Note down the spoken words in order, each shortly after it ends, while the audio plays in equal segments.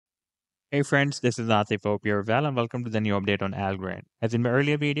Hey friends, this is Atif. Hope you're well and welcome to the new update on Algorand. As in my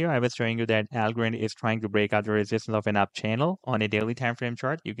earlier video, I was showing you that Algorand is trying to break out the resistance of an up channel on a daily time frame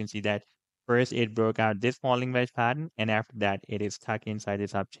chart. You can see that first it broke out this falling wedge pattern, and after that it is stuck inside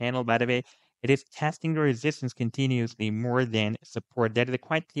this up channel. By the way, it is testing the resistance continuously more than support. That is a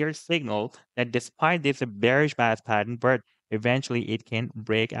quite clear signal that despite this a bearish bias pattern, but eventually it can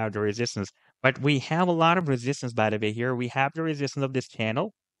break out the resistance. But we have a lot of resistance, by the way. Here we have the resistance of this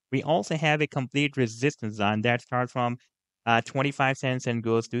channel. We also have a complete resistance zone that starts from 25 cents and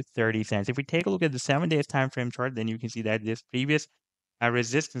goes to 30 cents. If we take a look at the 7 days time frame chart, then you can see that this previous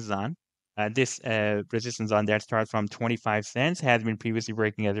resistance zone, this resistance zone that starts from 25 cents has been previously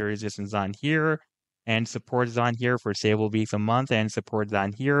working as a resistance zone here and support zone here for several weeks a month and support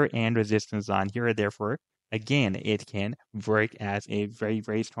zone here and resistance zone here. Therefore, again, it can work as a very,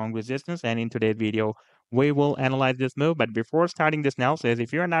 very strong resistance. And in today's video, we will analyze this move. But before starting this analysis,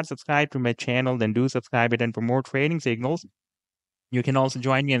 if you are not subscribed to my channel, then do subscribe it. And for more trading signals, you can also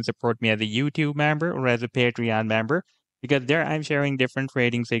join me and support me as a YouTube member or as a Patreon member, because there I'm sharing different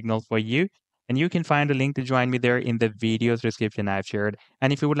trading signals for you. And you can find a link to join me there in the video's description I've shared.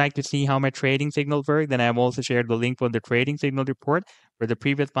 And if you would like to see how my trading signals work, then I've also shared the link for the trading signal report for the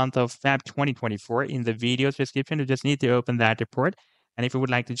previous month of Feb 2024 in the video's description. You just need to open that report. And if you would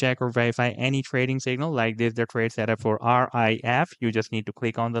like to check or verify any trading signal like this, the trade setup for RIF, you just need to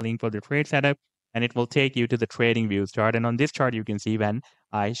click on the link for the trade setup and it will take you to the trading view chart. And on this chart, you can see when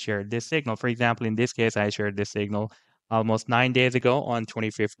I shared this signal. For example, in this case, I shared this signal almost 9 days ago on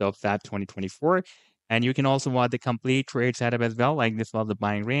 25th of Feb 2024. And you can also watch the complete trade setup as well, like this was the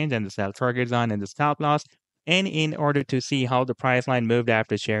buying range and the sell target zone and the stop loss. And in order to see how the price line moved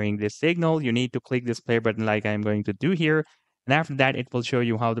after sharing this signal, you need to click this play button like I'm going to do here. And after that, it will show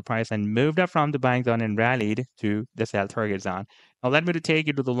you how the price line moved up from the buying zone and rallied to the sell target zone. Now, let me to take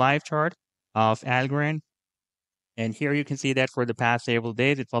you to the live chart of Algorand. And here you can see that for the past several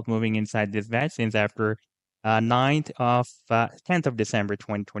days, it was moving inside this wedge since after 10th of December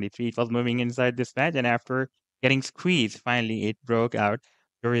 2023. It was moving inside this wedge, and after getting squeezed, finally it broke out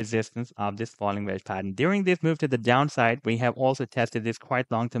the resistance of this falling wedge pattern. During this move to the downside, we have also tested this quite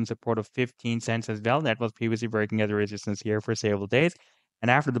long-term support of 15 cents as well. That was previously working as a resistance here for several days.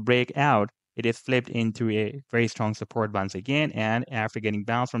 And after the breakout, it is flipped into a very strong support once again. And after getting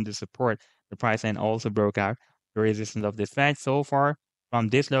bounced from the support, the price line also broke out the resistance of this wedge. So far, from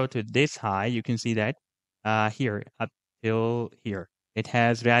this low to this high, you can see that here up till here, it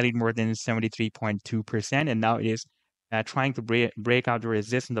has rallied more than 73.2%, and now it is trying to break out the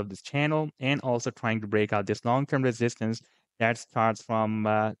resistance of this channel and also trying to break out this long-term resistance that starts from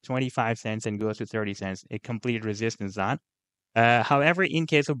 25 cents and goes to 30 cents, a complete resistance zone. However, in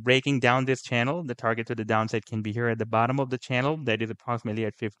case of breaking down this channel, the target to the downside can be here at the bottom of the channel. That is approximately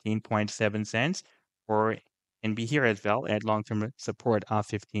at 15.7 cents, or can be here as well at long-term support of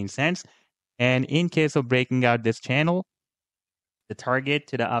 15 cents. And in case of breaking out this channel, the target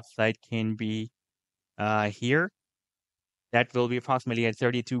to the upside can be here. That will be approximately at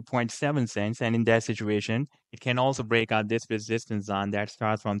 32.7 cents. And in that situation, it can also break out this resistance zone that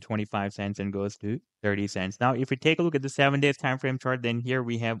starts from 25 cents and goes to 30 cents. Now, if we take a look at the 7 days time frame chart, then here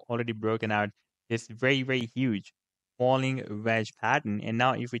we have already broken out this very, very huge falling wedge pattern. And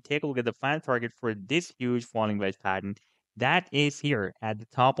now if we take a look at the final target for this huge falling wedge pattern, that is here at the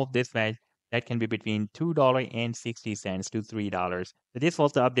top of this wedge. That can be between $2.60 to $3. So this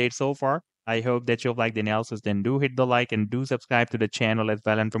was the update so far. I hope that you've liked the analysis. Then do hit the like and do subscribe to the channel as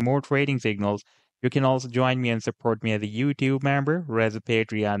well. And for more trading signals, you can also join me and support me as a YouTube member or as a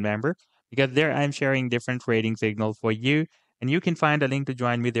Patreon member, because there I'm sharing different trading signals for you. And you can find a link to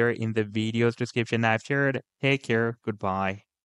join me there in the video's description I've shared. Take care. Goodbye.